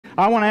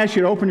I want to ask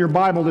you to open your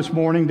Bible this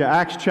morning to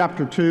Acts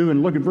chapter 2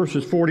 and look at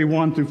verses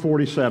 41 through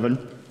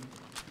 47.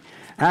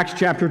 Acts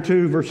chapter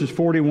 2, verses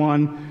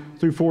 41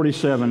 through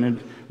 47. And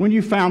when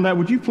you found that,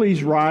 would you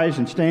please rise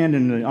and stand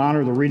in the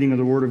honor of the reading of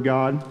the Word of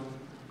God?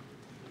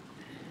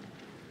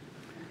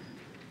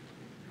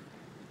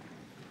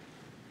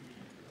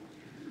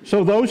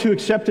 So those who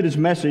accepted his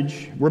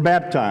message were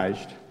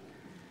baptized,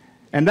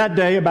 and that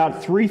day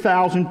about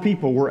 3,000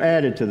 people were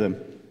added to them.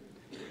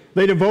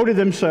 They devoted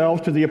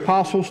themselves to the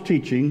apostles'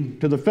 teaching,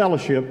 to the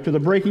fellowship, to the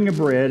breaking of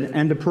bread,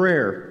 and to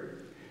prayer.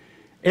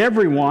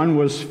 Everyone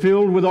was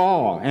filled with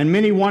awe, and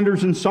many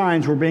wonders and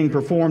signs were being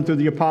performed through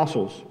the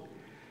apostles.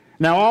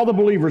 Now all the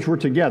believers were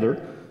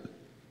together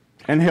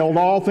and held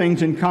all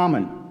things in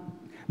common.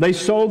 They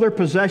sold their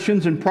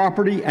possessions and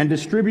property and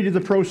distributed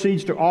the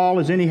proceeds to all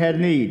as any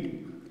had need.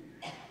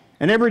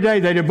 And every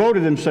day they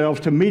devoted themselves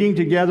to meeting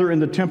together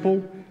in the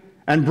temple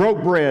and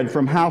broke bread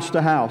from house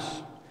to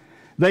house.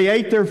 They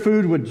ate their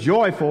food with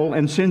joyful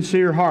and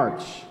sincere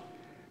hearts,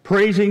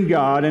 praising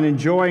God and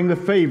enjoying the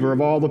favor of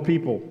all the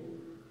people.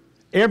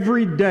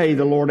 Every day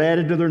the Lord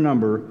added to their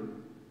number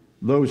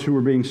those who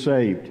were being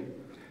saved.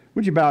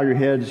 Would you bow your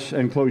heads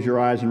and close your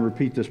eyes and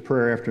repeat this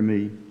prayer after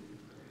me?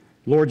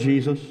 Lord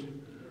Jesus,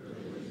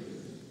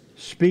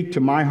 speak to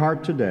my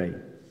heart today.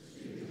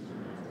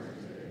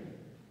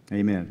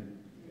 Amen.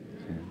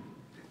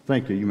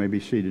 Thank you. You may be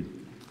seated.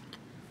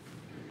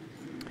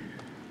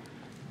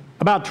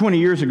 About 20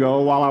 years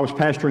ago, while I was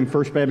pastoring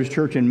First Baptist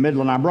Church in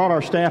Midland, I brought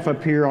our staff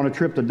up here on a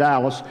trip to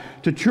Dallas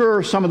to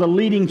tour some of the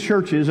leading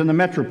churches in the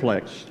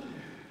Metroplex.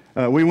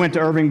 We went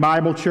to Irving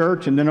Bible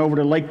Church and then over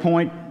to Lake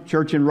Point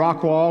Church in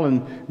Rockwall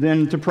and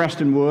then to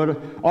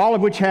Prestonwood, all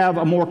of which have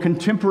a more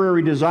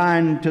contemporary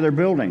design to their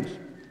buildings.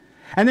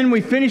 And then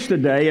we finished the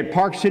day at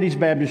Park Cities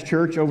Baptist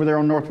Church over there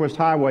on Northwest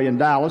Highway in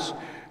Dallas.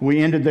 We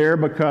ended there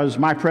because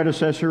my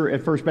predecessor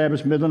at First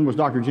Baptist Midland was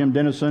Dr. Jim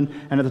Dennison,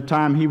 and at the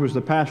time he was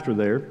the pastor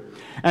there.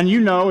 And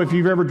you know, if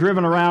you've ever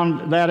driven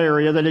around that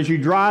area, that as you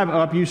drive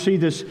up, you see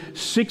this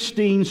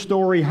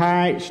 16-story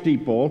high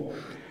steeple,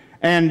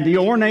 and the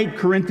ornate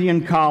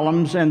Corinthian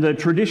columns, and the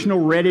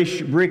traditional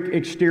reddish brick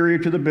exterior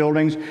to the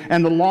buildings,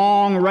 and the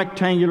long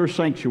rectangular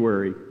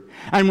sanctuary.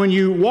 And when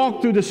you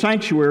walk through the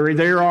sanctuary,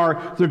 there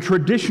are the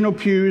traditional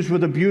pews with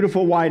the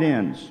beautiful white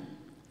ends.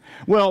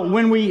 Well,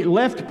 when we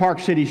left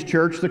Park Cities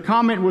Church, the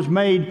comment was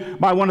made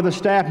by one of the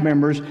staff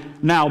members,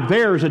 "Now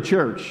there's a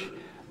church.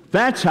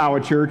 That's how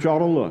a church ought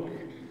to look."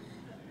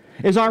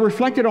 As I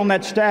reflected on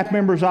that staff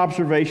member's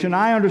observation,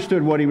 I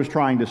understood what he was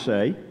trying to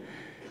say.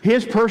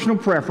 His personal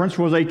preference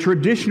was a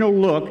traditional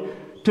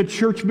look to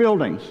church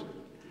buildings.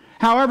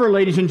 However,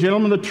 ladies and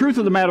gentlemen, the truth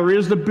of the matter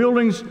is the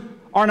buildings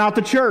are not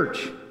the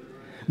church.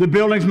 The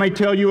buildings may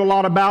tell you a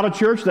lot about a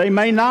church, they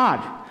may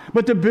not,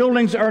 but the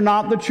buildings are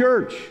not the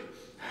church.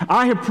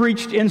 I have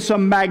preached in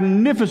some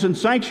magnificent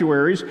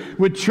sanctuaries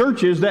with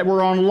churches that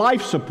were on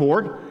life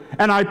support,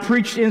 and I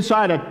preached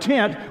inside a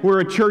tent where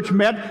a church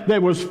met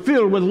that was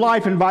filled with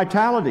life and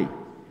vitality.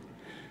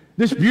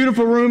 This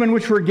beautiful room in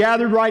which we're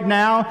gathered right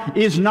now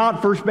is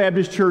not First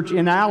Baptist Church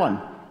in Allen.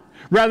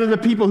 Rather, the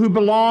people who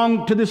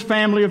belong to this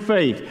family of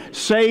faith,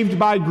 saved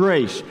by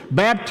grace,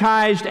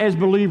 baptized as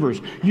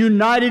believers,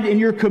 united in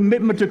your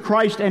commitment to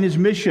Christ and His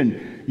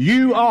mission,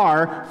 you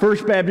are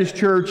First Baptist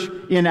Church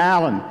in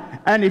Allen.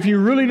 And if you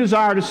really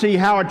desire to see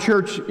how a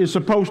church is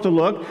supposed to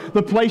look,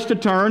 the place to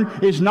turn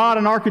is not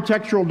an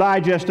architectural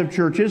digest of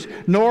churches,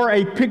 nor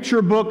a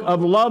picture book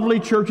of lovely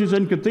churches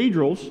and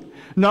cathedrals.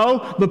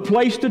 No, the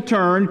place to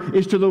turn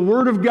is to the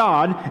Word of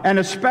God, and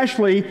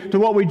especially to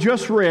what we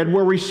just read,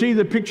 where we see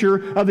the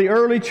picture of the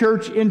early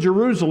church in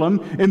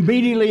Jerusalem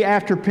immediately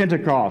after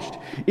Pentecost.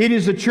 It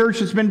is a church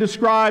that's been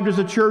described as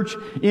a church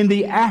in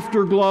the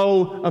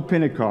afterglow of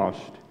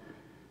Pentecost.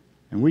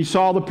 And we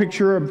saw the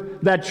picture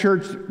of that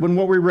church when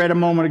what we read a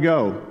moment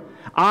ago.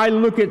 I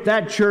look at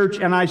that church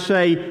and I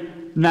say,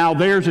 now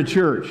there's a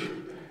church.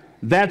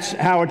 That's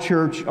how a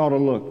church ought to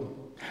look.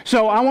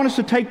 So I want us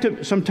to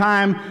take some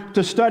time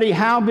to study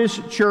how this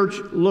church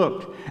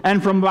looked.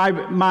 And from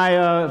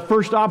my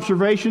first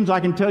observations,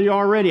 I can tell you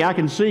already, I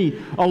can see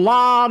a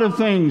lot of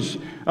things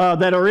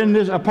that are in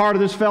this, a part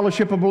of this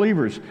fellowship of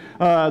believers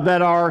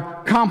that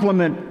are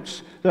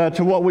complements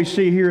to what we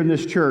see here in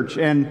this church,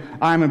 and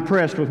I'm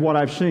impressed with what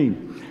I've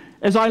seen.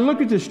 As I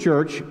look at this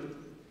church,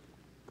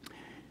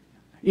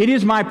 it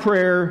is my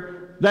prayer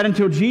that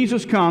until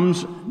Jesus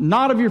comes,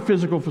 not of your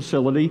physical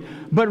facility,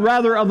 but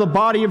rather of the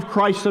body of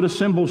Christ that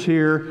assembles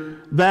here,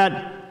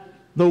 that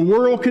the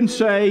world can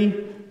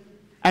say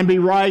and be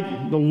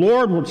right, the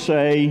Lord would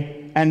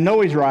say and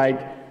know He's right.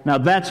 Now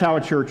that's how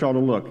a church ought to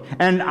look.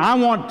 And I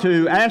want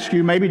to ask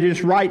you maybe to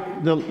just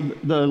write the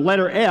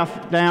letter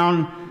F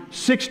down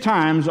 6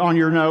 times on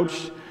your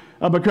notes,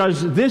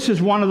 because this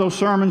is one of those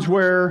sermons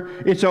where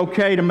it's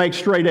okay to make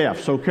straight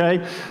F's,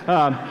 okay?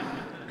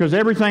 Because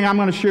everything I'm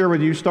going to share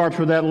with you starts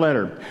with that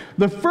letter.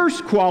 The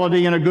first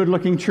quality in a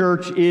good-looking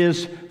church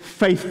is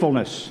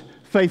faithfulness.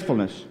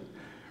 Faithfulness.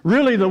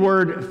 Really, the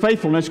word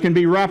faithfulness can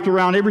be wrapped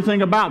around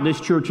everything about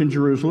this church in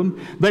Jerusalem.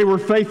 They were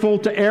faithful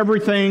to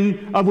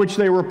everything of which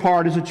they were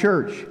part as a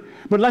church.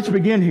 But let's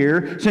begin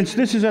here, since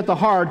this is at the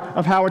heart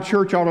of how a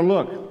church ought to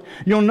look.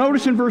 You'll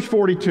notice in verse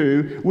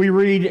 42, we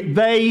read,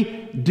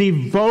 they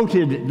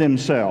devoted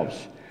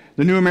themselves.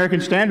 The New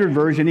American Standard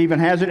Version even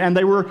has it, and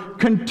they were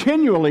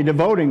continually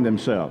devoting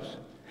themselves.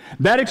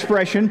 That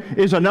expression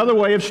is another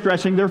way of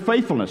stressing their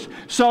faithfulness.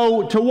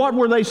 So, to what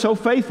were they so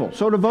faithful,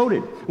 so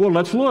devoted? Well,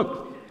 let's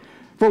look.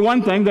 For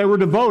one thing, they were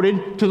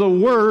devoted to the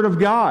Word of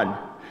God.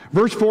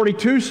 Verse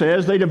 42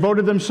 says they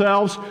devoted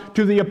themselves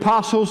to the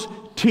apostles'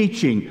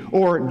 teaching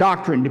or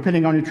doctrine,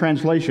 depending on your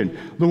translation.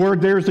 The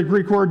word there is the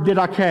Greek word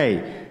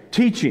didache,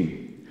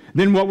 teaching.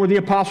 Then what were the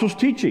apostles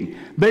teaching?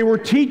 They were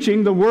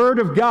teaching the Word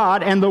of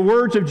God and the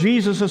words of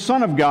Jesus, the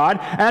Son of God,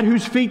 at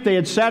whose feet they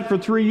had sat for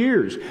 3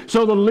 years.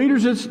 So the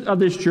leaders of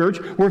this church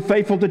were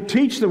faithful to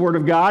teach the Word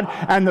of God,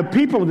 and the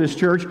people of this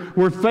church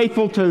were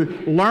faithful to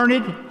learn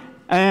it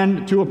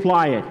and to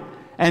apply it.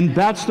 And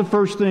that's the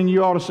first thing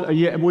you ought to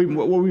say,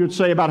 what we would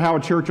say about how a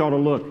church ought to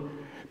look.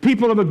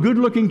 People of a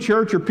good-looking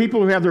church are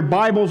people who have their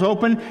Bibles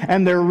open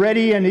and they're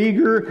ready and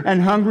eager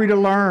and hungry to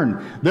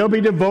learn. They'll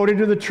be devoted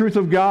to the truth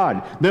of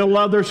God. They'll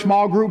love their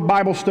small group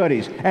Bible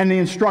studies and the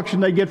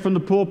instruction they get from the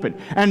pulpit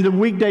and the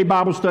weekday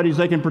Bible studies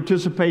they can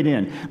participate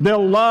in.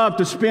 They'll love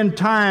to spend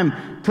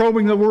time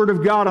probing the Word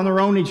of God on their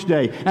own each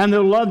day. And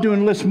they'll love to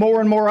enlist more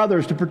and more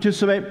others to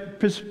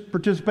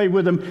participate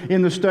with them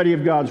in the study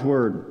of God's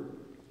Word.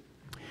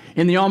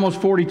 In the almost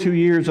 42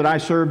 years that I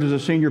served as a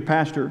senior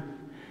pastor,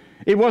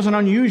 it wasn't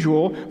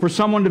unusual for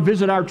someone to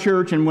visit our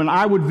church, and when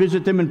I would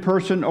visit them in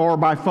person or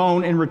by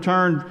phone in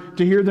return,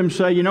 to hear them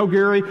say, you know,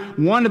 Gary,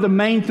 one of the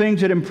main things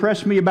that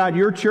impressed me about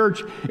your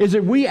church is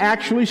that we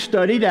actually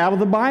studied out of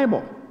the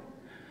Bible.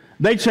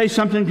 They'd say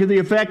something to the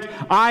effect,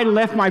 I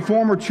left my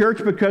former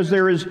church because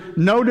there is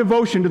no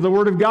devotion to the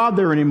Word of God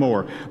there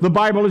anymore. The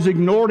Bible is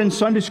ignored in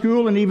Sunday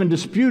school and even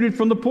disputed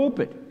from the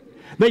pulpit.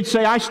 They'd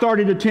say, I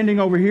started attending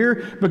over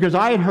here because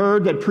I had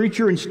heard that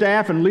preacher and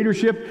staff and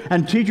leadership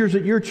and teachers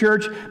at your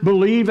church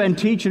believe and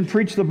teach and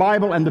preach the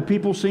Bible, and the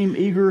people seem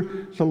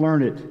eager to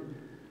learn it.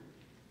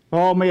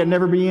 Oh, may it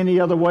never be any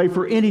other way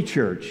for any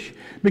church,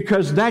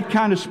 because that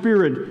kind of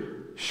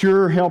spirit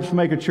sure helps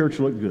make a church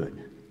look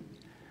good.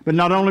 But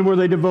not only were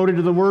they devoted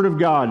to the Word of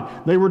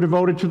God, they were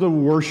devoted to the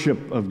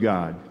worship of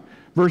God.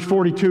 Verse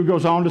 42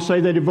 goes on to say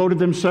they devoted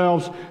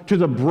themselves to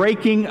the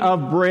breaking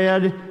of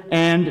bread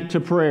and to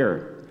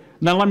prayer.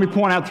 Now let me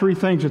point out 3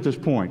 things at this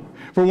point.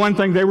 For one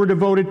thing, they were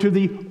devoted to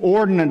the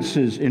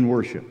ordinances in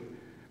worship.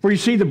 For you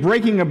see, the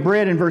breaking of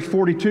bread in verse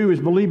 42 is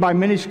believed by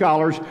many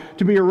scholars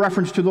to be a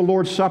reference to the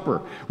Lord's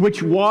Supper,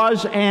 which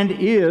was and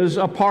is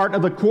a part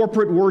of the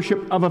corporate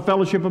worship of a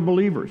fellowship of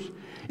believers.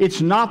 It's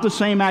not the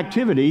same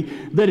activity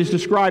that is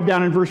described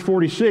down in verse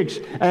 46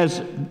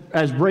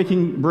 as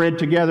breaking bread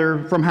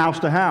together from house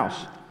to house.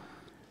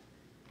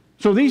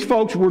 So these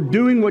folks were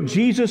doing what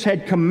Jesus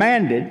had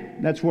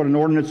commanded. That's what an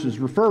ordinance is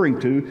referring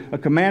to, a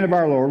command of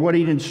our Lord, what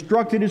He'd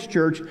instructed His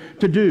church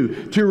to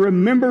do, to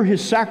remember His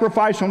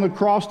sacrifice on the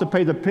cross to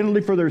pay the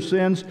penalty for their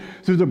sins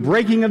through the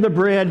breaking of the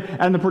bread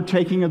and the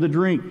partaking of the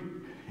drink.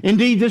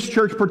 Indeed, this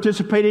church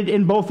participated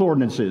in both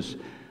ordinances.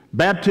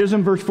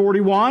 Baptism, verse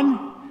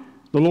 41,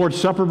 the Lord's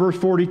Supper, verse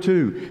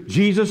 42.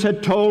 Jesus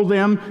had told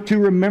them to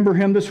remember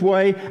Him this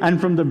way,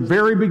 and from the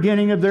very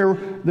beginning of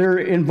their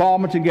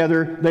involvement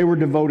together, they were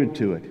devoted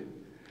to it.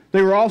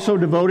 They were also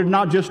devoted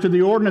not just to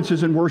the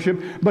ordinances in worship,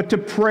 but to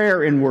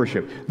prayer in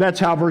worship. That's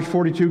how verse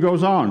 42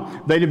 goes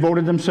on. They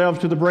devoted themselves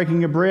to the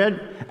breaking of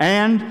bread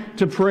and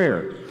to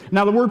prayer.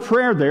 Now the word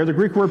prayer there, the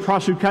Greek word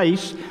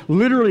prosukais,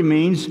 literally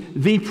means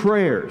the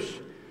prayers.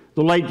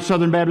 The late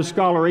Southern Baptist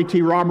scholar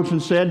A.T. Robertson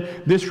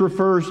said this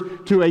refers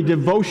to a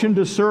devotion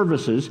to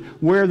services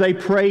where they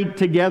prayed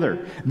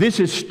together. This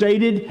is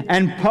stated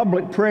and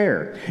public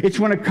prayer. It's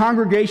when a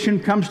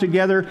congregation comes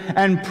together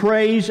and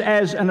prays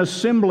as an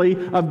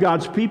assembly of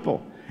God's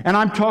people. And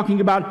I'm talking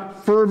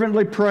about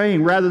fervently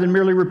praying rather than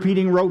merely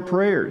repeating rote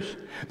prayers.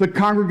 The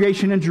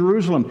congregation in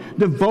Jerusalem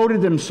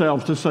devoted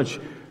themselves to such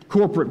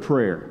corporate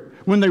prayer.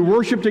 When they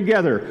worshiped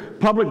together,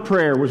 public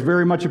prayer was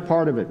very much a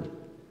part of it.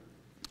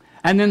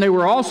 And then they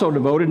were also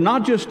devoted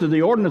not just to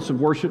the ordinance of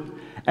worship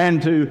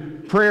and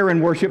to prayer in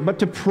worship, but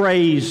to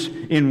praise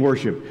in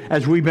worship,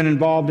 as we've been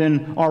involved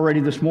in already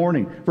this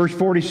morning. Verse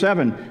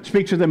 47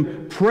 speaks of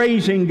them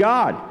praising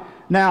God.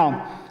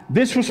 Now,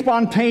 this was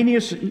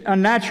spontaneous, a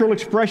natural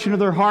expression of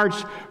their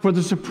hearts for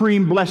the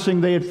supreme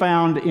blessing they had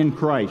found in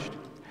Christ.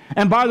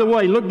 And by the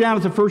way, look down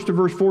at the first of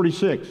verse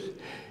 46.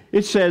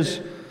 It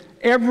says,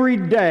 every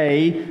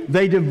day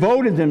they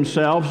devoted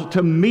themselves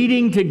to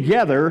meeting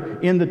together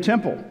in the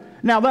temple.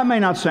 Now, that may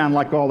not sound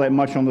like all that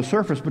much on the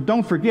surface, but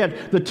don't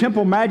forget, the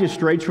temple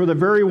magistrates were the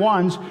very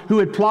ones who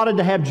had plotted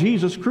to have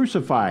Jesus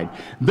crucified.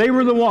 They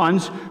were the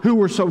ones who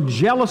were so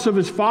jealous of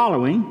His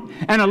following,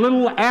 and a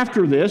little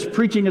after this,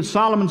 preaching at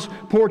Solomon's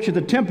porch at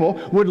the temple,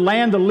 would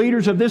land the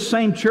leaders of this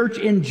same church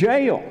in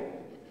jail.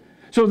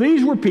 So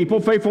these were people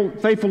faithful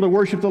to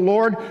worship the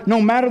Lord no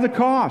matter the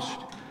cost.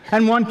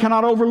 And one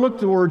cannot overlook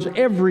the words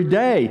every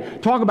day.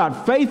 Talk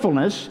about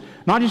faithfulness,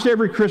 not just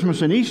every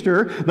Christmas and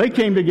Easter. They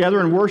came together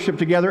and worshiped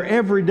together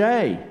every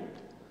day.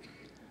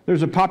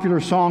 There's a popular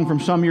song from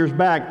some years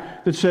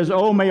back that says,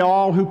 "Oh, may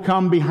all who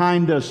come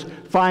behind us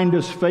find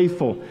us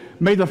faithful.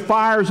 May the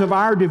fires of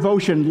our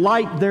devotion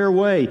light their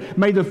way.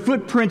 May the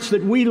footprints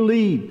that we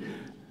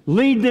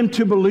lead them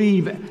to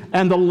believe,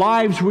 and the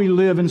lives we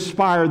live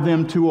inspire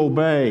them to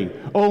obey.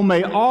 Oh,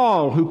 may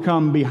all who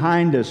come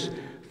behind us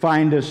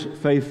find us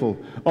faithful."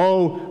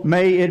 Oh,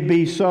 may it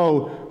be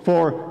so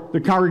for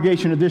the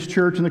congregation of this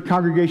church and the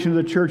congregation of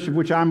the church of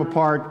which I'm a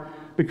part,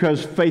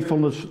 because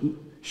faithfulness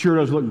sure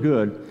does look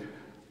good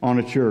on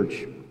a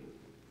church.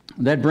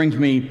 That brings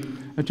me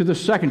to the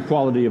second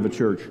quality of a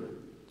church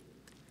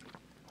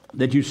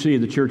that you see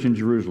in the church in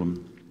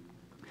Jerusalem.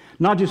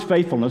 Not just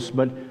faithfulness,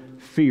 but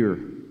fear.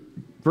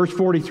 Verse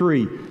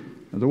 43,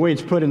 the way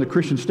it's put in the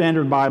Christian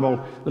Standard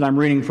Bible that I'm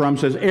reading from,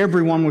 says,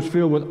 "Everyone was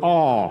filled with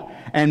awe,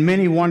 and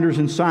many wonders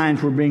and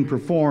signs were being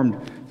performed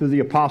through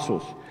the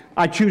apostles."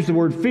 I choose the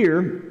word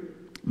fear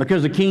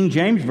because the King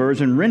James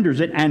Version renders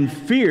it, "and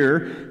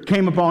fear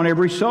came upon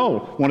every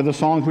soul." One of the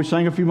songs we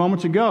sang a few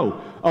moments ago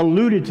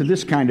alluded to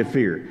this kind of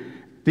fear.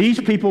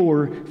 These people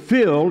were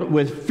filled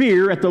with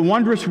fear at the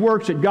wondrous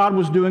works that God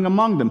was doing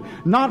among them.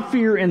 Not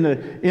fear in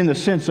the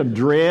sense of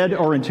dread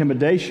or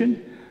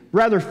intimidation,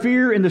 rather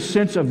fear in the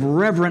sense of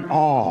reverent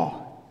awe.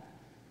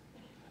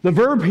 The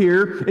verb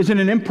here is in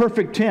an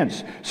imperfect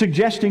tense,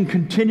 suggesting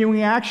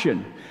continuing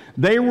action.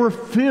 They were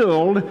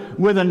filled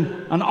with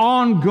an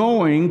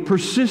ongoing,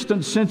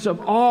 persistent sense of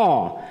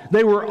awe.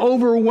 They were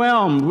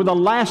overwhelmed with a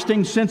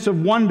lasting sense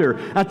of wonder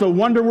at the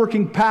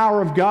wonder-working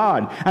power of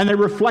God, and they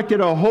reflected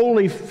a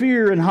holy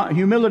fear and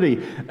humility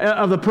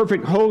of the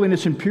perfect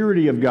holiness and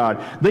purity of God.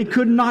 They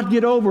could not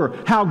get over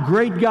how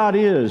great God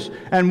is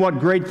and what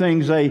great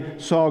things they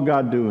saw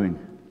God doing.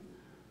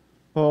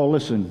 Oh,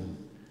 listen,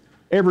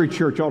 every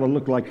church ought to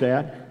look like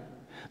that.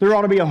 There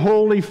ought to be a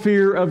holy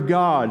fear of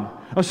God,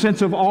 a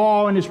sense of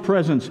awe in His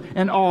presence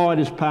and awe at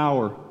His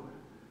power.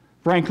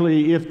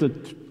 Frankly, if the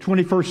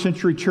 21st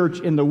century church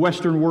in the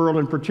Western world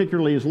in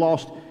particular has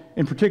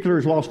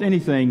lost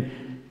anything,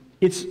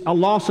 it's a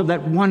loss of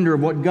that wonder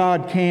of what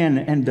God can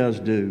and does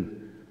do.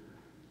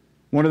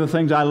 One of the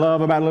things I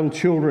love about little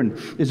children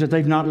is that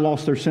they've not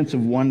lost their sense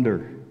of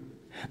wonder.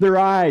 Their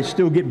eyes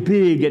still get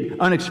big at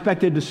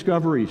unexpected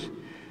discoveries.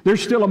 They're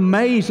still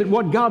amazed at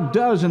what God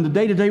does in the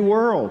day-to-day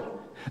world.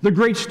 The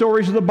great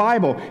stories of the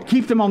Bible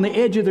keep them on the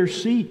edge of their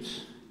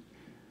seats.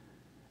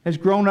 As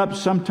grown-ups,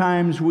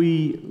 sometimes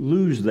we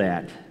lose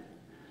that,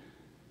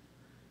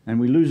 and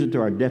we lose it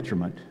to our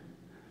detriment.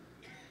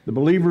 The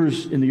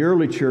believers in the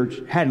early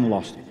church hadn't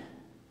lost it.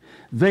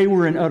 They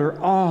were in utter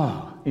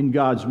awe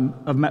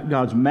of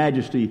God's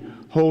majesty,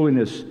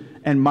 holiness,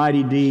 and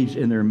mighty deeds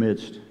in their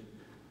midst.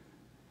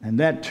 And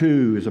that,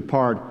 too, is a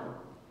part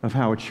of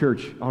how a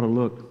church ought to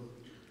look.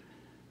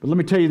 But let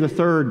me tell you the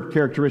third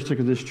characteristic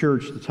of this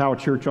church, that's how a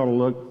church ought to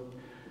look,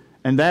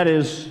 and that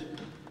is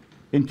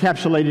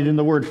encapsulated in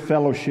the word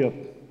fellowship.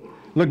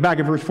 Look back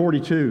at verse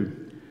 42.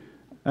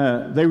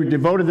 They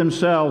devoted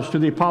themselves to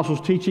the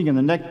apostles' teaching, and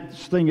the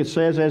next thing it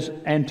says is,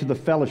 "and to the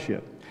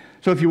fellowship."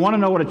 So if you want to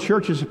know what a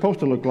church is supposed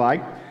to look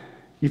like,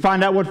 you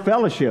find out what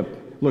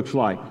fellowship looks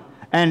like.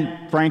 And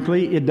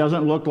frankly, it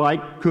doesn't look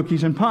like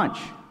cookies and punch.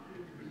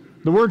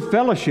 The word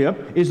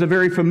fellowship is the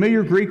very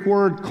familiar Greek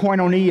word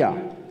koinonia.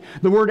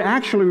 The word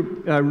actually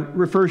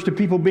refers to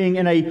people being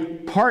in a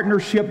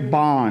partnership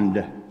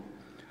bond,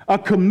 a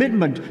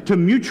commitment to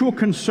mutual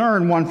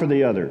concern one for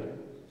the other.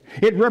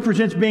 It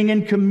represents being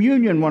in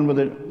communion one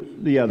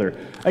with the other,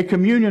 a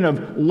communion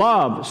of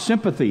love,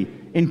 sympathy,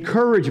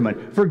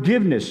 encouragement,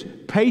 forgiveness,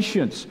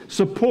 patience,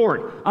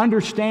 support,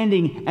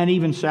 understanding, and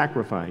even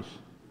sacrifice.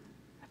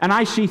 And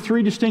I see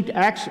three distinct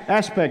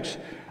aspects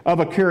of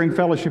a caring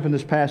fellowship in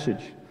this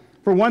passage.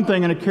 For one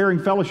thing, in a caring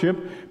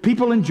fellowship,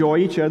 people enjoy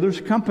each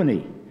other's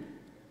company.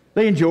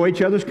 They enjoy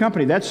each other's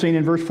company. That's seen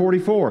in verse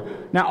 44.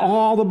 Now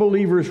all the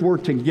believers were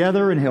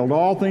together and held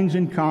all things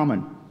in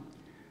common.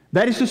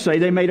 That is to say,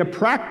 they made a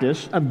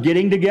practice of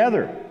getting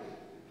together.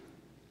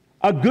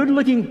 A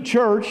good-looking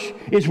church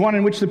is one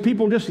in which the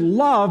people just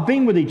love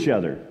being with each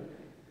other.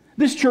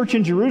 This church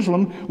in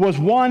Jerusalem was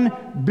one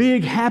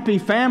big happy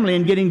family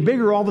and getting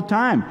bigger all the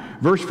time.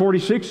 Verse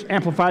 46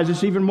 amplifies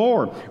this even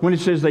more when it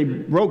says they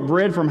broke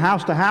bread from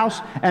house to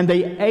house and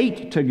they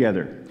ate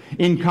together.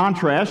 In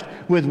contrast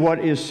with what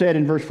is said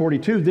in verse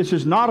 42, this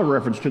is not a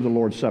reference to the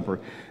Lord's Supper.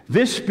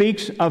 This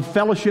speaks of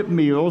fellowship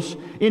meals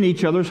in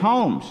each other's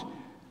homes.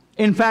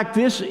 In fact,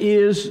 this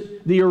is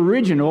the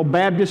original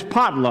Baptist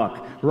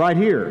potluck right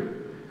here.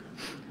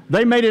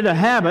 They made it a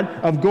habit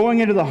of going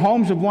into the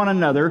homes of one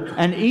another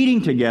and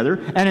eating together,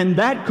 and in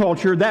that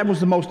culture, that was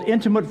the most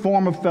intimate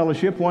form of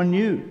fellowship one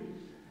knew.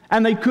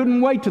 And they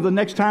couldn't wait till the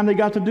next time they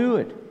got to do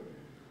it.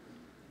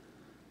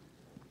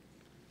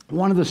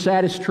 One of the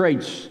saddest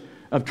traits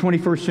of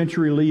 21st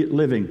century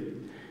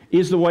living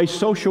is the way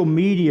social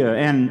media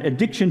and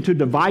addiction to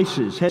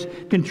devices has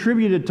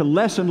contributed to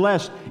less and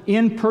less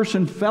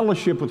in-person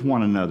fellowship with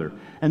one another.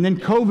 And then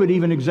COVID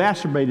even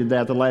exacerbated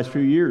that the last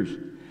few years.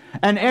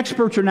 And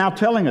experts are now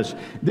telling us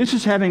this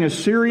is having a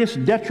serious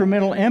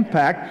detrimental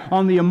impact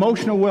on the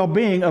emotional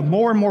well-being of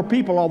more and more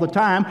people all the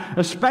time,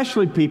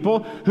 especially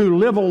people who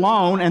live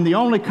alone and the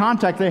only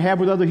contact they have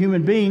with other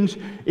human beings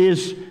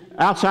is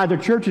outside their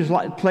churches,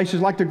 places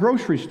like the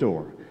grocery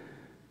store.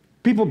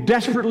 People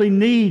desperately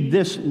need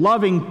this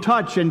loving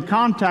touch and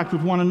contact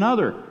with one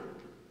another.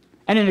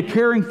 And in a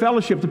caring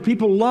fellowship, the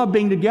people love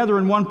being together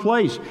in one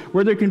place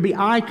where there can be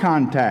eye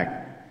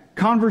contact,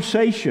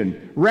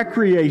 conversation,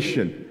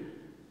 recreation,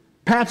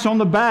 pats on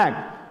the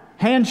back,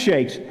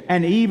 handshakes,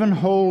 and even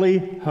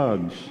holy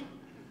hugs.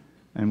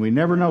 And we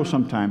never know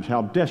sometimes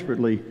how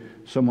desperately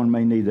someone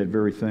may need that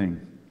very thing.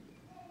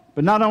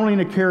 But not only in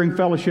a caring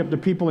fellowship do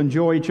people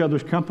enjoy each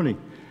other's company,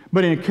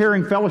 but in a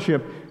caring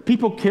fellowship,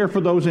 people care for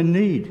those in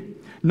need.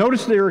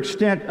 Notice their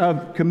extent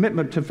of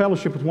commitment to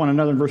fellowship with one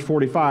another in verse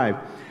 45.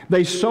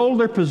 They sold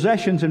their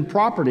possessions and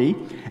property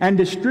and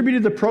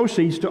distributed the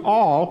proceeds to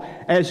all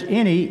as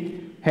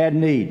any had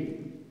need.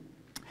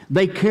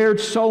 They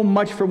cared so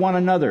much for one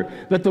another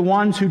that the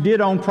ones who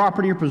did own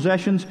property or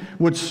possessions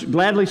would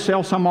gladly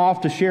sell some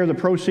off to share the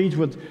proceeds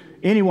with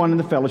anyone in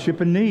the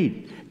fellowship in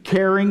need.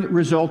 Caring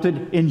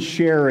resulted in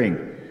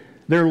sharing.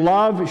 Their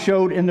love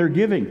showed in their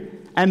giving.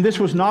 And this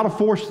was not a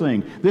forced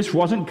thing. This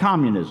wasn't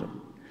communism.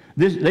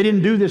 They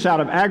didn't do this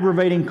out of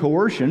aggravating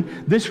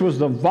coercion. This was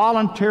the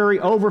voluntary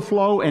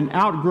overflow and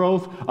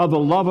outgrowth of the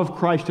love of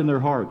Christ in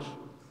their hearts.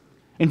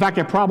 In fact,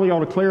 I probably ought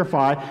to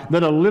clarify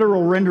that a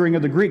literal rendering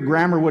of the Greek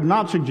grammar would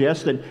not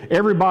suggest that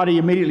everybody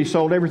immediately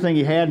sold everything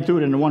he had and threw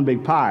it into one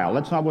big pile.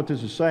 That's not what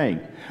this is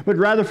saying. But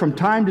rather, from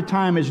time to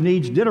time, as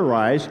needs did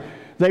arise,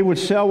 they would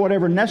sell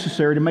whatever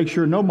necessary to make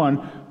sure no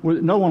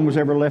one was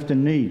ever left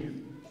in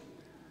need.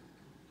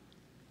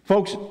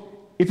 Folks,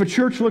 if a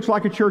church looks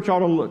like a church ought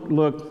to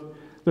look,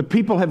 the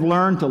people have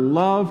learned to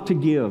love to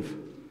give.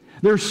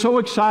 They're so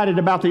excited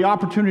about the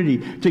opportunity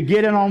to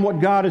get in on what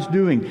God is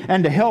doing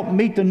and to help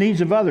meet the needs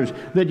of others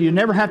that you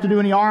never have to do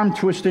any arm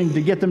twisting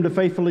to get them to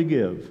faithfully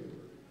give.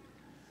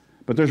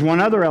 But there's one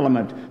other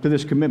element to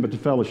this commitment to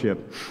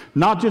fellowship.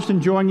 Not just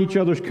enjoying each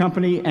other's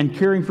company and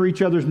caring for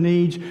each other's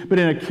needs, but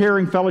in a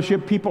caring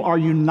fellowship, people are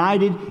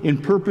united in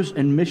purpose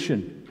and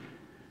mission.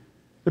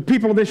 The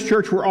people of this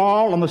church were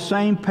all on the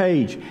same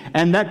page,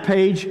 and that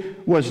page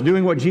was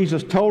doing what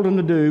Jesus told them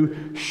to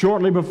do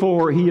shortly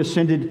before he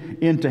ascended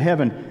into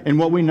heaven in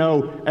what we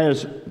know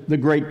as the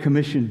Great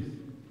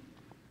Commission.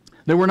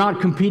 There were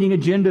not competing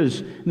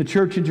agendas in the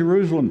church in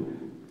Jerusalem.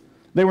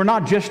 They were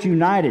not just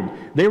united.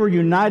 They were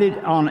united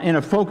in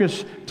a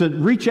focus to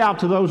reach out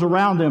to those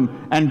around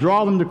them and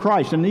draw them to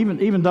Christ. And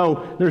even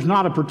though there's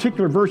not a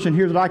particular verse in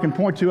here that I can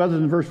point to other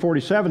than verse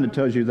 47 that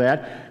tells you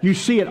that, you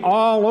see it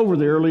all over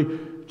the early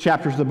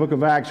chapters of the book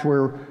of Acts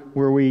where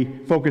we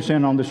focus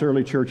in on this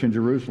early church in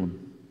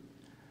Jerusalem.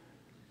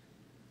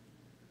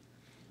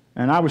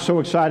 And I was so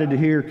excited to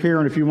hear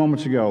Karen a few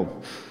moments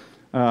ago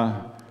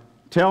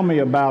tell me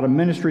about a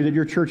ministry that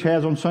your church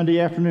has on Sunday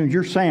afternoons.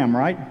 You're Sam,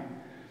 right?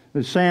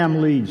 That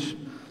Sam leads,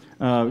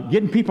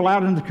 getting people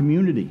out in the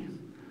community. I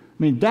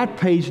mean, that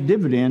pays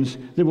dividends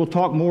that we'll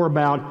talk more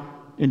about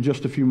in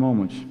just a few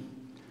moments.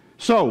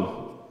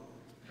 So,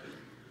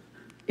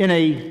 in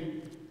a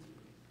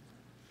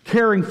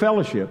caring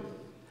fellowship,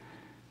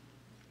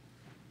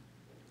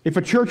 if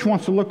a church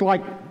wants to look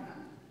like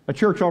a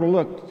church ought to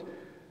look,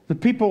 the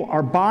people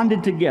are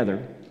bonded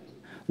together,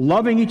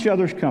 loving each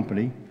other's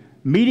company,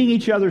 meeting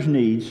each other's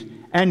needs,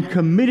 and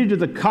committed to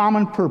the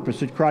common purpose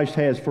that Christ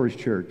has for his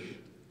church.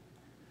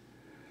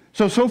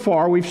 So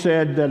far we've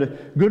said that a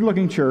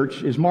good-looking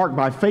church is marked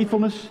by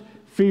faithfulness,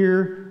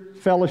 fear,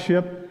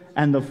 fellowship,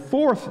 and the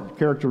fourth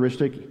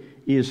characteristic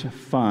is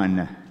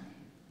fun.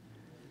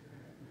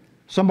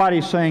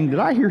 Somebody's saying, did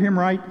I hear him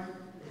right?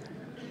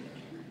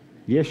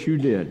 Yes, you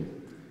did.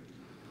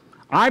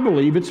 I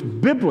believe it's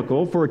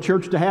biblical for a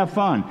church to have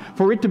fun,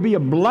 for it to be a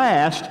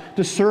blast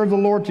to serve the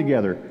Lord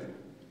together.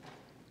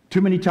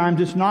 Too many times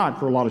it's not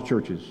for a lot of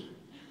churches.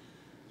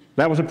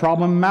 That was a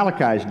problem in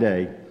Malachi's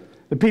day.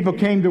 The people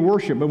came to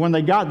worship, but when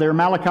they got there,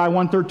 Malachi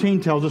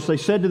 1:13 tells us, they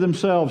said to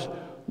themselves,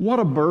 what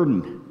a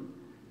burden.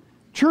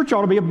 Church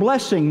ought to be a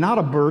blessing, not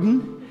a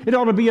burden. It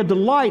ought to be a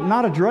delight,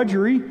 not a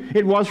drudgery.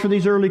 It was for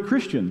these early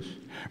Christians.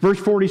 Verse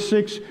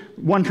 46,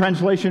 one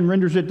translation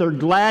renders it their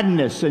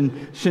gladness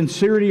and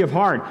sincerity of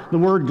heart. The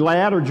word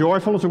glad or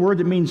joyful is a word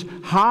that means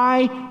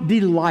high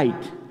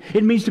delight.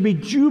 It means to be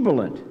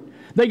jubilant.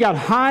 They got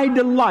high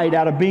delight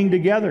out of being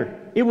together.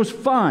 It was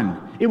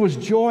fun. It was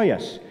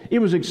joyous. It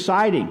was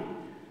exciting.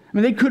 I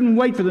mean, they couldn't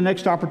wait for the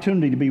next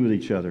opportunity to be with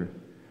each other.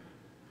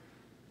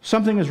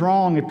 Something is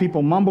wrong if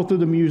people mumble through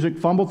the music,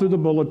 fumble through the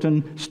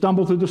bulletin,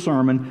 stumble through the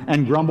sermon,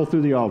 and grumble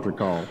through the altar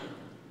call.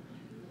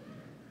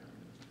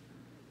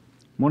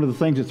 One of the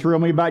things that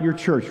thrilled me about your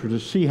church was to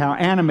see how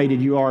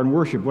animated you are in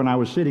worship when I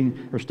was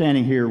sitting or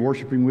standing here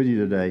worshiping with you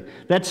today.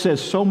 That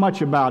says so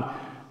much about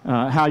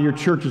how your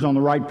church is on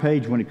the right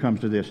page when it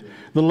comes to this.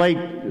 The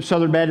late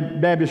Southern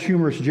Baptist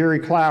humorist Jerry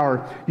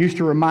Clower used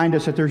to remind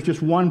us that there's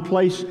just one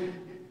place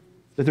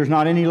that there's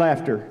not any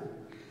laughter,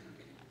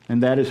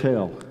 and that is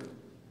hell.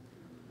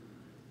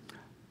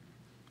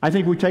 I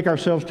think we take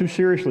ourselves too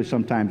seriously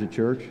sometimes at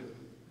church.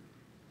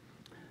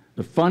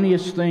 The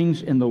funniest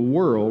things in the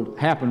world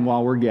happen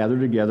while we're gathered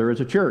together as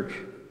a church.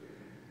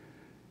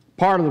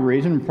 Part of the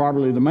reason, and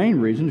probably the main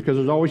reason, is because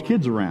there's always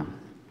kids around.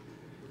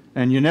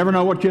 And you never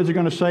know what kids are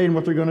going to say and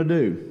what they're going to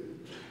do.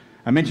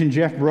 I mentioned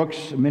Jeff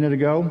Brooks a minute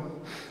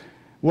ago.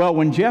 Well,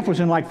 when Jeff was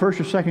in like first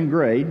or second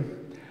grade,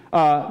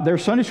 their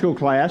Sunday school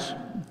class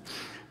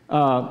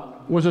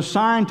was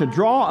assigned to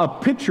draw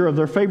a picture of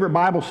their favorite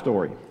Bible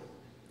story.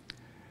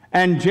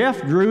 And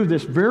Jeff drew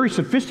this very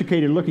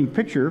sophisticated looking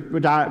picture,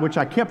 which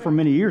I kept for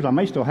many years. I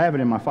may still have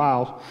it in my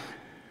files.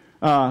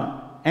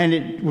 And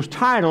it was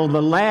titled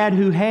The Lad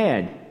Who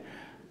Had.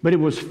 But it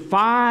was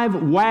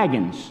 5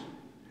 wagons.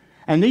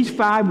 And these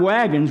 5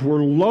 wagons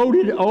were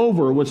loaded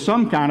over with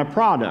some kind of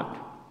product.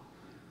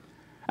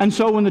 And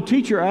so when the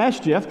teacher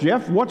asked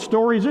Jeff, what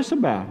story is this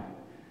about?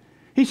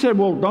 He said,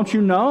 well, don't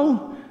you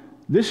know?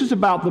 This is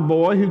about the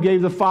boy who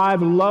gave the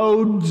 5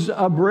 loads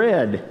of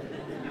bread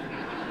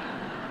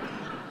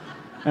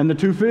and the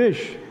 2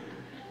 fish.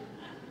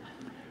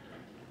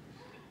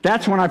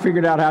 That's when I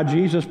figured out how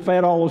Jesus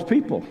fed all those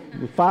people.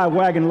 With 5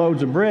 wagon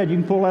loads of bread, you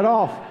can pull that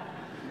off.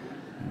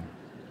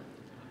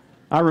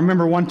 I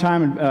remember one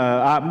time,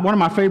 one of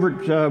my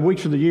favorite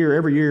weeks of the year,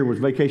 every year, was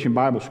Vacation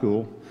Bible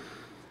School.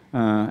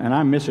 And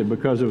I miss it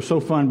because it was so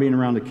fun being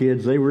around the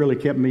kids. They really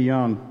kept me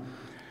young.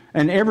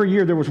 And every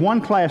year there was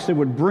one class that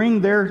would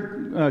bring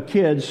their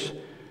kids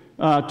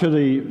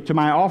to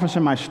my office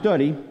and my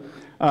study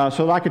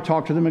so that I could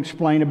talk to them,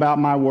 explain about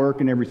my work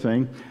and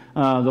everything.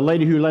 The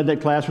lady who led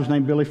that class was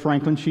named Billy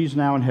Franklin. She's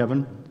now in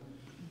heaven.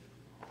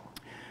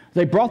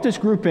 They brought this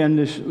group in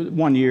this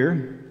one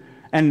year,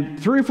 and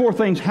 3 or 4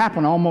 things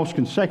happened almost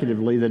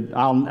consecutively that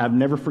I've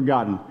never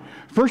forgotten.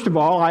 First of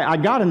all, I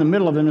got in the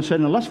middle of them and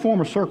said, now let's form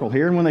a circle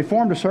here. And when they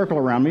formed a circle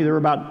around me, there were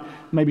about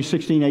maybe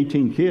 16,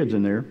 18 kids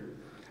in there.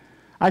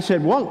 I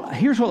said, well,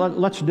 here's what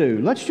let's do.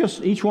 Let's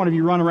just, each one of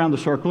you run around the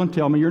circle and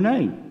tell me your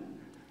name.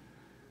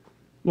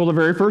 Well, the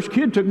very first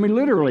kid took me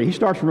literally. He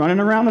starts running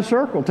around the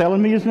circle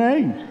telling me his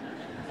name.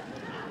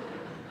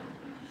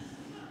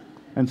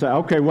 And say,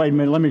 okay, wait a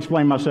minute, let me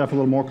explain myself a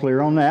little more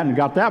clear on that, and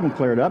got that one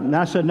cleared up. And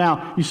I said,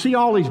 now, you see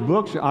all these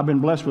books? I've been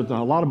blessed with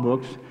a lot of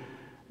books.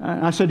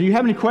 And I said, do you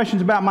have any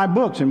questions about my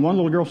books? And one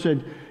little girl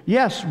said,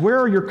 yes, where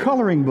are your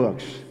coloring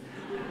books?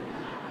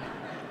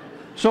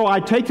 So I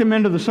take them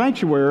into the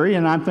sanctuary,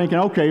 and I'm thinking,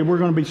 okay, we're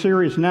going to be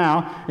serious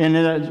now. And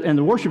in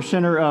the worship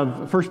center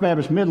of First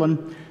Baptist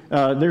Midland,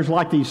 there's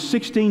like these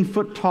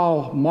 16-foot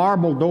tall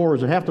marble doors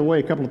that have to weigh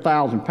a couple of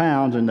 1,000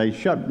 pounds, and they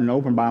shut and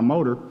open by a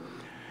motor.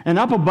 And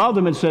up above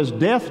them it says,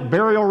 death,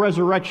 burial,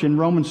 resurrection,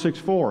 Romans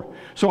 6:4.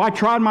 So I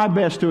tried my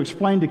best to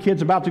explain to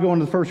kids about to go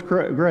into the first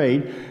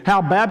grade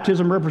how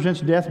baptism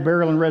represents death,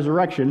 burial, and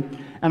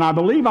resurrection. And I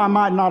believe I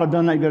might not have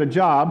done that good a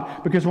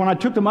job, because when I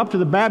took them up to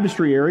the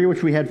baptistry area,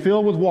 which we had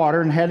filled with water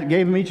and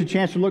gave them each a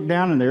chance to look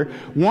down in there,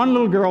 one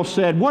little girl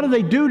said, what do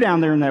they do down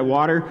there in that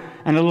water?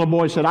 And the little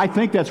boy said, I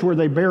think that's where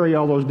they bury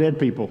all those dead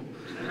people.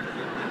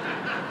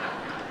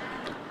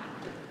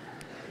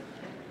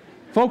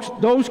 Folks,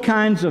 those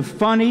kinds of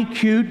funny,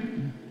 cute,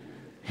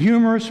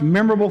 humorous,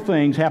 memorable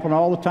things happen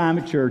all the time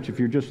at church if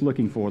you're just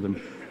looking for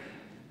them.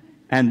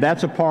 And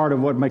that's a part of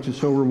what makes it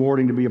so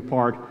rewarding to be a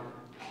part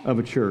of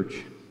a church.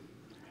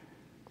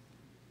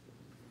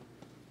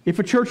 If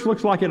a church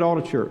looks like it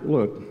ought to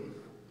look,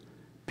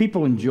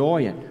 people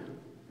enjoy it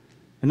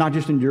and not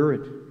just endure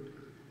it.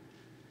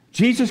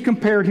 Jesus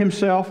compared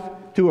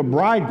himself to a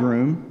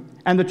bridegroom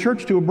and the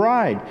church to a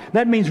bride.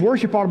 That means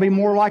worship ought to be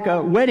more like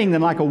a wedding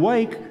than like a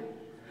wake.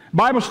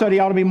 Bible study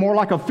ought to be more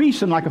like a feast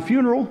than like a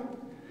funeral.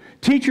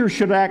 Teachers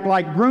should act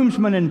like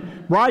groomsmen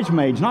and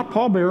bridesmaids, not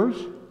pallbearers.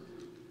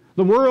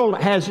 The world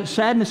has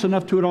sadness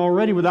enough to it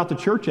already without the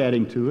church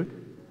adding to it.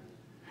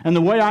 And the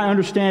way I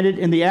understand it,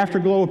 in the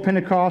afterglow of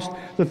Pentecost,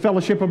 the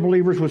fellowship of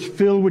believers was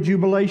filled with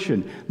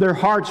jubilation. Their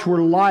hearts were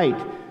light.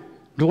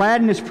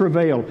 Gladness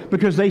prevailed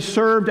because they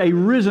served a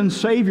risen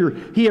Savior.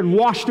 He had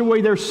washed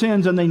away their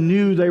sins, and they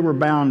knew they were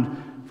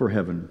bound for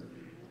heaven.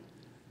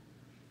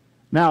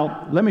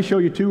 Now, let me show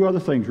you 2 other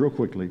things real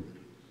quickly.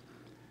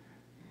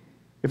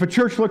 If a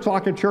church looks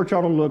like a church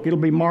ought to look, it'll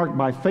be marked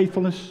by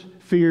faithfulness,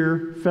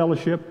 fear,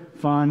 fellowship,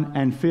 fun,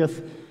 and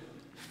 5th,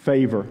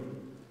 favor.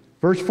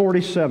 Verse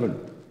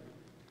 47,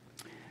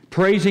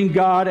 praising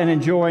God and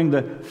enjoying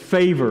the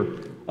favor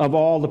of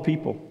all the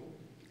people.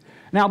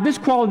 Now, this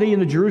quality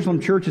in the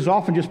Jerusalem church is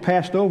often just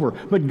passed over,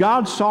 but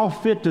God saw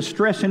fit to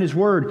stress in His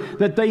Word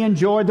that they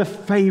enjoyed the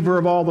favor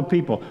of all the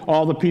people.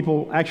 All the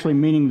people actually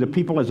meaning the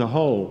people as a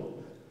whole.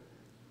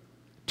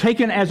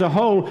 Taken as a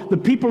whole, the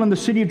people in the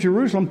city of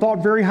Jerusalem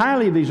thought very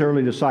highly of these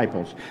early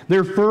disciples.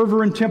 Their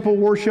fervor in temple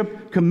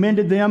worship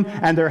commended them,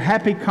 and their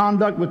happy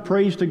conduct with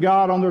praise to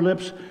God on their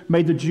lips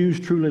made the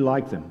Jews truly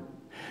like them.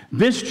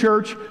 This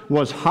church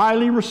was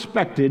highly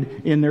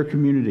respected in their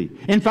community.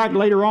 In fact,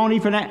 later on,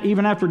 even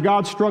after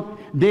God struck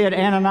dead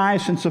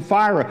Ananias and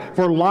Sapphira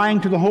for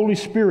lying to the Holy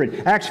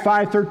Spirit, Acts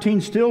 5:13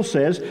 still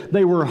says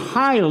they were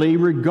highly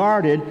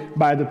regarded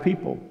by the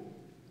people.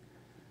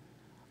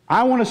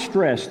 I want to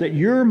stress that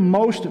your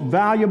most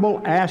valuable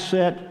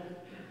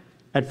asset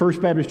at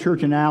First Baptist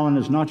Church in Allen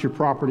is not your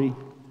property,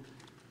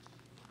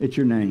 it's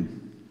your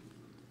name.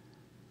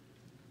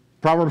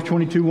 Proverbs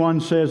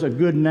 22:1 says, "A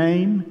good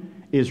name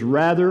is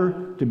rather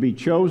to be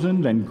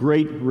chosen than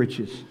great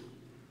riches."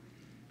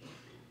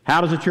 How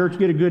does a church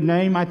get a good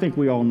name? I think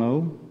we all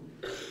know.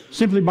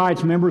 Simply by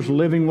its members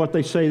living what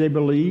they say they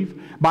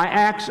believe, by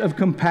acts of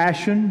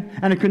compassion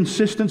and a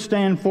consistent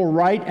stand for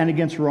right and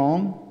against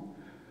wrong,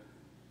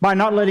 by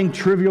not letting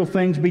trivial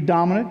things be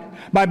dominant,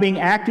 by being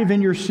active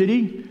in your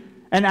city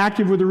and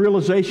active with the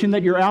realization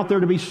that you're out there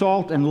to be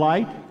salt and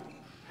light,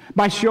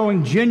 by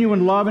showing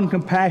genuine love and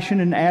compassion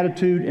and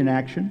attitude in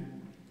action.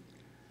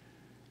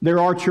 There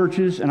are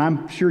churches, and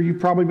I'm sure you've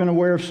probably been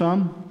aware of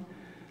some,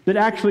 that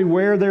actually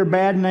wear their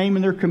bad name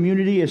in their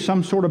community as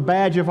some sort of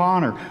badge of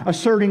honor,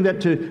 asserting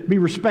that to be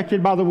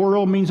respected by the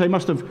world means they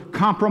must have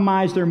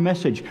compromised their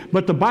message.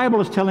 But the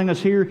Bible is telling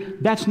us here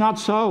that's not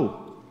so.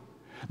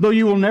 Though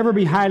you will never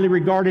be highly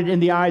regarded in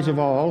the eyes of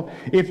all,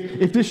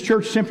 if this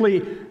church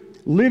simply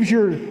lives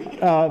your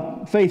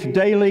faith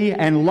daily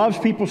and loves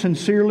people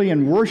sincerely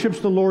and worships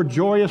the Lord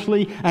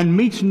joyously and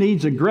meets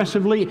needs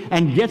aggressively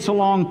and gets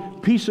along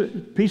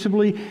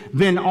peaceably,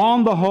 then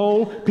on the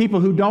whole,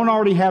 people who don't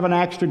already have an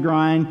axe to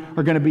grind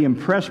are going to be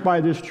impressed by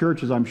this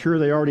church, as I'm sure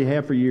they already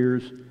have for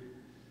years.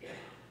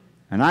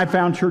 And I've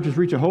found churches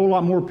reach a whole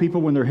lot more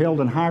people when they're held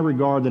in high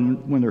regard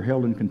than when they're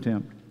held in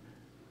contempt.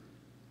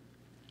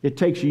 It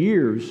takes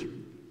years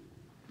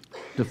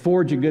to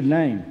forge a good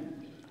name.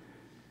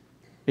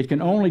 It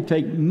can only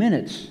take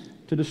minutes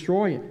to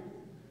destroy it.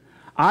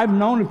 I've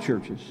known of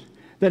churches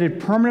that had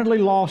permanently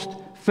lost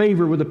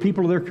favor with the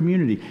people of their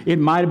community. It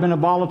might have been a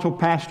volatile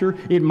pastor.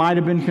 It might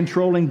have been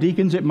controlling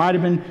deacons. It might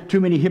have been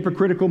too many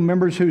hypocritical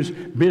members whose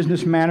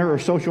business manner or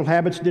social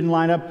habits didn't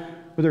line up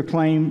with their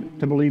claim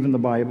to believe in the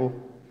Bible.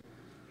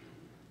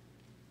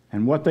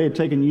 And what they had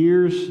taken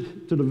years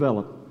to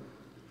develop,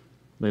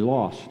 they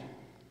lost.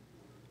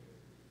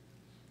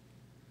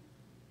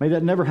 May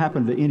that never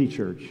happen to any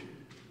church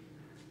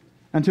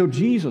until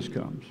Jesus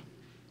comes.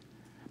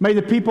 May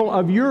the people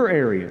of your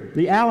area,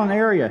 the Allen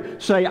area,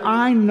 say,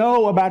 "I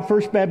know about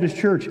First Baptist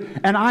Church,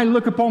 and I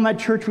look upon that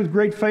church with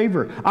great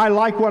favor. I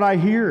like what I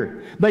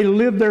hear. They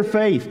live their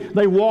faith.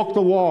 They walk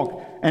the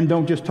walk and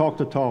don't just talk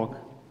the talk."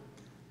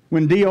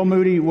 When D.L.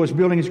 Moody was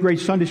building his great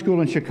Sunday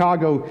school in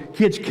Chicago,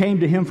 kids came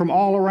to him from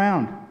all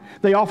around.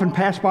 They often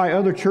passed by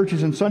other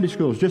churches and Sunday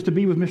schools just to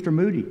be with Mr.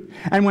 Moody.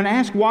 And when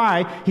asked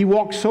why he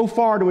walked so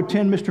far to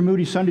attend Mr.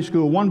 Moody's Sunday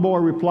school, one boy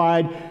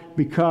replied,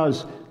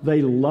 "Because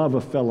they love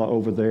a fella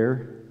over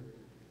there.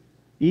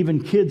 Even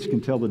kids can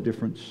tell the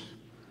difference.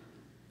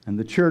 And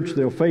the church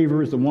they'll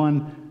favor is the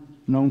one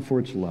known for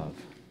its love."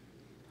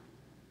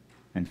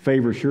 And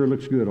favor sure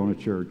looks good on a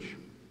church.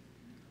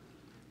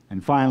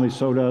 And finally,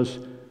 so does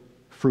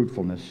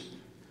fruitfulness.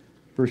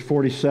 Verse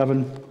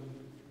 47,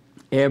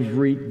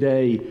 every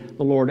day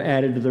the Lord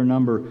added to their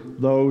number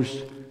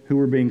those who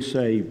were being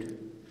saved.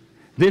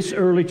 This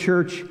early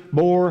church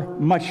bore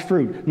much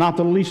fruit, not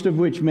the least of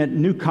which meant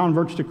new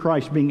converts to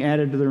Christ being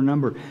added to their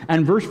number.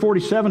 And verse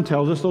 47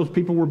 tells us those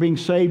people were being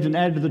saved and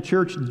added to the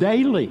church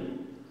daily.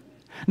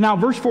 Now,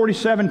 verse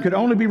 47 could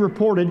only be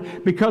reported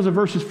because of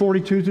verses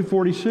 42 through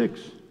 46.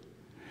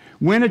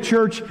 When a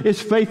church is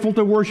faithful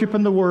to worship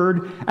in the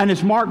Word and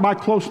is marked by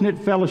close-knit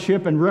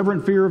fellowship and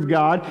reverent fear of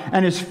God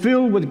and is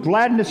filled with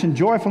gladness and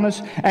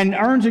joyfulness and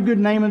earns a good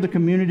name in the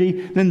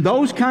community, then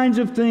those kinds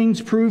of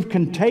things prove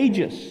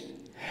contagious.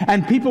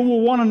 And people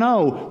will want to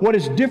know what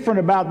is different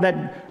about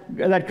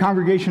that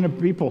congregation of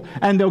people.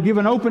 And they'll give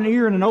an open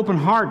ear and an open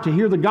heart to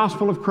hear the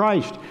gospel of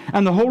Christ.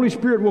 And the Holy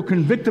Spirit will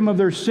convict them of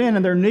their sin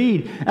and their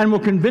need and will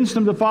convince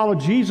them to follow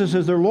Jesus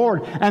as their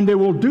Lord. And they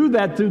will do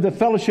that through the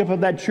fellowship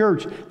of that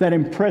church that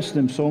impressed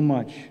them so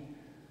much.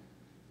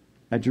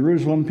 At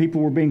Jerusalem, people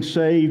were being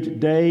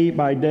saved day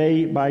by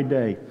day by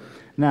day.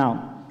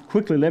 Now,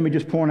 quickly, let me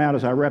just point out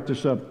as I wrap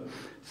this up,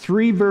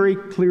 3 very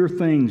clear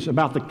things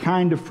about the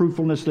kind of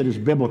fruitfulness that is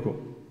biblical.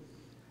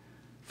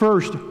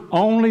 First,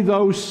 only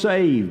those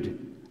saved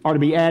are to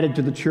be added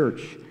to the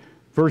church.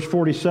 Verse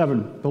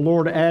 47, the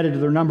Lord added to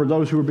their number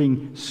those who were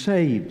being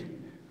saved.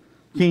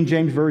 King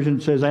James Version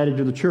says added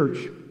to the church.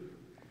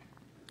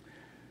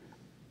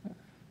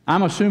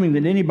 I'm assuming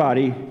that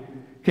anybody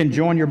can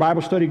join your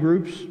Bible study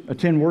groups,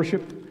 attend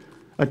worship,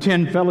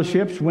 attend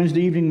fellowships,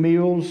 Wednesday evening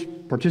meals,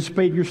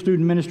 participate in your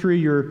student ministry,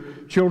 your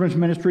children's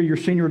ministry, your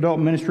senior adult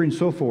ministry, and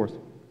so forth.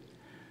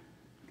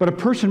 But a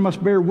person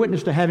must bear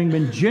witness to having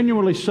been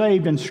genuinely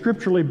saved and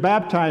scripturally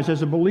baptized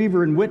as a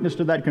believer and witness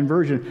to that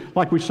conversion,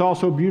 like we saw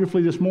so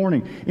beautifully this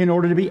morning, in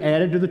order to be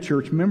added to the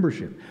church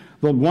membership.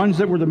 The ones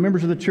that were the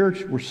members of the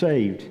church were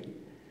saved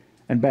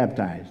and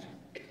baptized.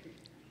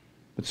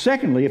 But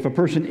secondly, if a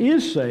person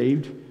is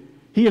saved,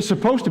 he is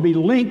supposed to be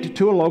linked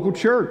to a local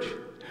church.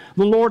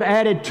 The Lord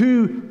added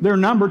to their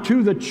number,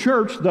 to the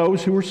church,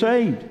 those who were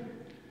saved.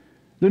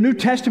 The New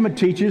Testament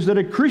teaches that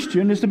a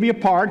Christian is to be a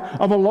part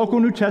of a local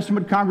New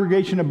Testament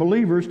congregation of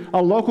believers,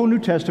 a local New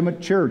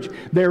Testament church.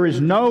 There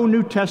is no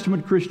New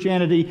Testament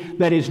Christianity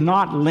that is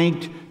not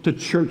linked to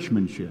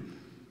churchmanship.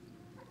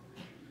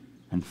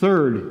 And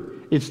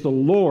third, it's the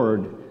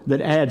Lord that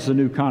adds the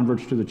new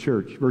converts to the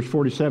church. Verse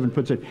 47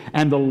 puts it,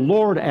 and the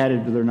Lord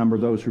added to their number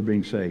those who are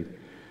being saved.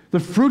 The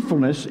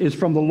fruitfulness is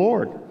from the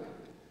Lord.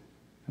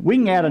 We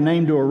can add a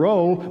name to a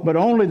roll, but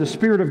only the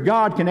Spirit of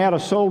God can add a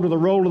soul to the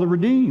roll of the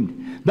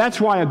redeemed.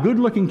 That's why a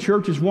good-looking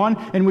church is one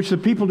in which the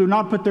people do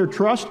not put their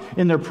trust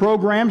in their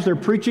programs, their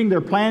preaching,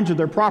 their plans, or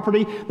their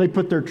property. They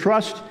put their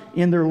trust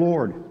in their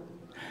Lord.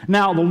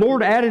 Now, the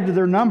Lord added to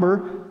their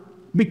number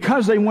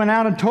because they went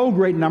out and told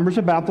great numbers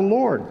about the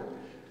Lord.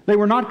 They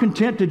were not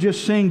content to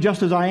just sing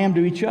 "Just as I am"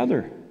 to each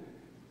other.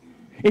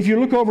 If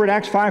you look over at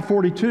Acts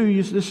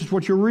 5:42, this is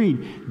what you'll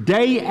read.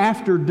 Day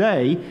after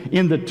day,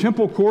 in the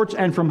temple courts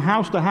and from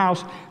house to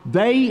house,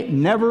 they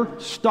never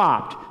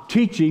stopped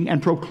teaching and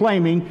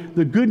proclaiming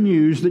the good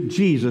news that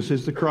Jesus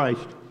is the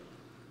Christ.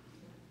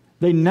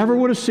 They never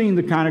would have seen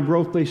the kind of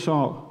growth they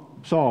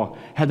saw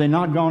had they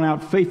not gone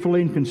out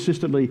faithfully and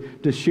consistently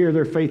to share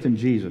their faith in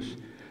Jesus.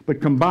 But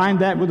combine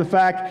that with the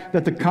fact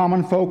that the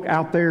common folk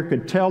out there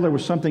could tell there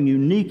was something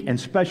unique and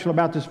special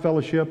about this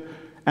fellowship,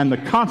 and the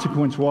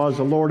consequence was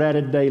the Lord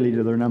added daily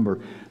to their number.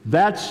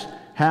 That's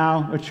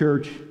how a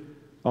church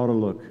ought to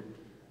look.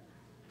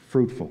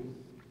 Fruitful.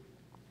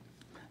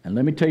 And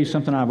let me tell you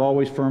something I've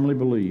always firmly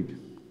believed.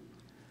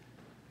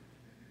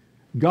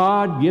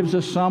 God gives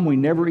us some we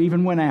never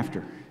even went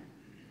after,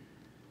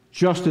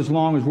 just as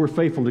long as we're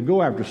faithful to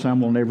go after some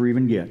we'll never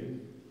even get.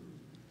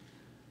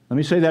 Let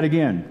me say that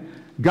again.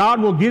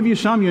 God will give you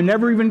some you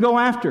never even go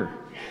after,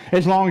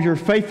 as long as you're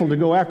faithful to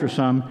go after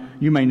some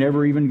you may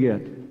never even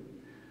get.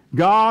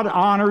 God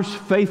honors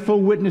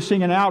faithful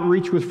witnessing and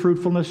outreach with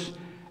fruitfulness,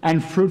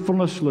 and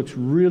fruitfulness looks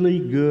really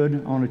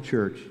good on a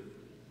church.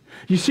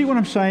 You see what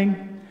I'm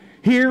saying?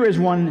 Here is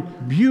one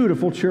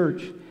beautiful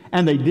church,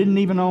 and they didn't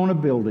even own a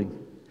building.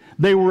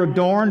 They were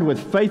adorned with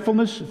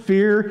faithfulness,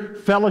 fear,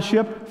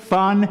 fellowship,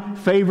 fun,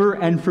 favor,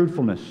 and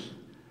fruitfulness.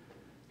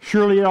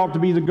 Surely it ought to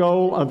be the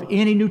goal of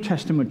any New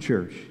Testament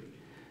church,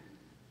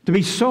 to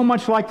be so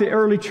much like the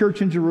early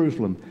church in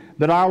Jerusalem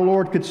that our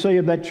Lord could say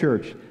of that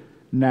church,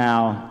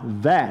 "Now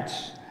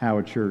that's how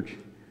a church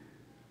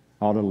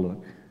ought to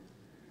look."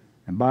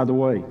 And by the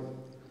way,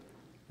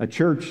 a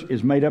church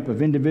is made up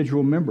of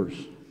individual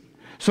members.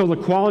 So the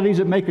qualities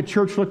that make a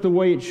church look the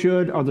way it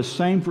should are the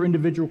same for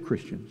individual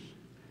Christians.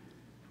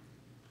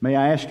 May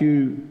I ask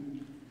you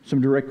some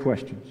direct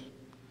questions?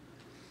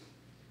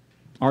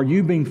 Are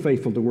you being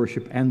faithful to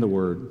worship and the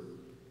Word?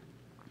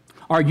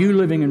 Are you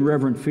living in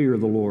reverent fear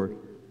of the Lord?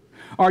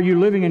 Are you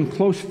living in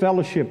close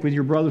fellowship with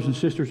your brothers and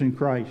sisters in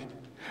Christ?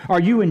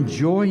 Are you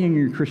enjoying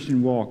your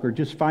Christian walk or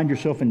just find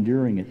yourself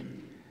enduring it?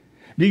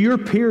 Do your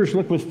peers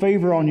look with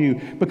favor on you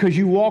because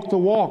you walk the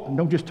walk and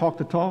don't just talk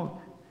the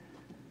talk?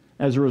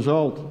 As a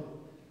result,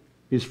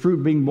 is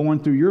fruit being born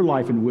through your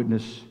life and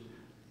witness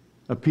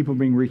of people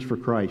being reached for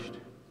Christ?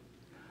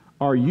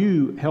 Are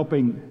you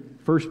helping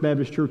First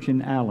Baptist Church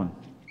in Allen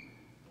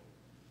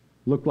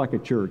look like a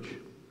church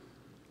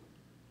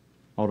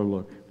ought to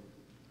look?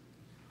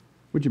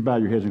 Would you bow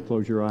your heads and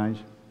close your eyes?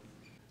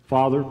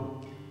 Father,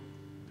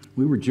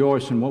 we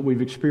rejoice in what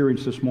we've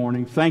experienced this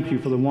morning. Thank you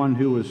for the one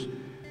who was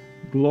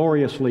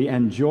gloriously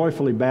and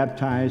joyfully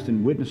baptized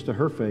and witnessed to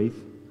her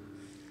faith.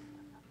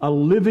 A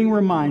living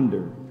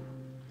reminder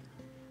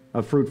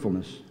of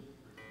fruitfulness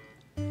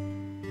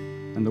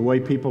and the way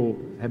people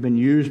have been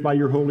used by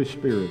your Holy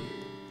Spirit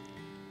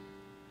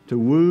to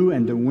woo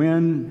and to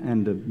win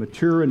and to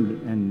mature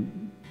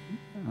and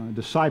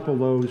disciple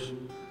those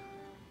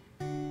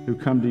who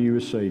come to you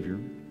as Savior.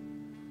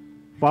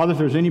 Father, if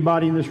there's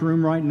anybody in this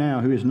room right now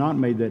who has not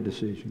made that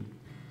decision,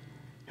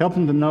 help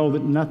them to know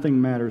that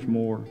nothing matters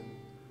more.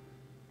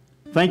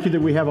 Thank you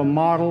that we have a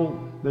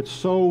model that's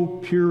so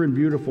pure and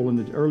beautiful in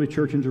the early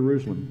church in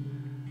Jerusalem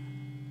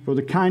for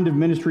the kind of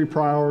ministry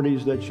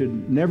priorities that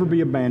should never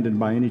be abandoned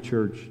by any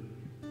church.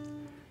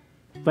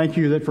 Thank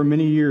you that for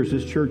many years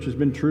this church has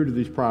been true to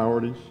these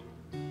priorities.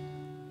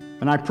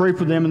 And I pray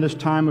for them in this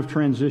time of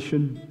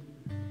transition,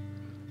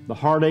 the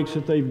heartaches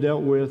that they've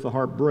dealt with, the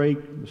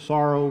heartbreak, the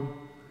sorrow.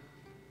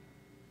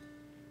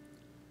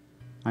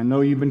 I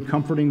know you've been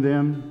comforting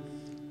them.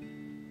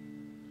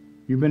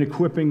 You've been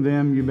equipping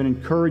them. You've been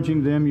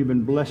encouraging them. You've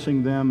been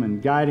blessing them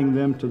and guiding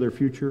them to their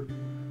future.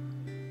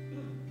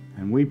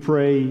 And we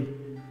pray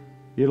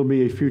it'll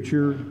be a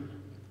future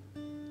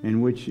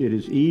in which it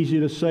is easy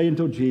to say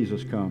until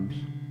Jesus comes.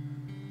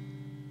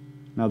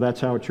 Now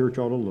that's how a church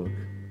ought to look.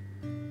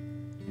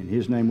 In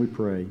His name we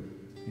pray.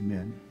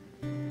 Amen.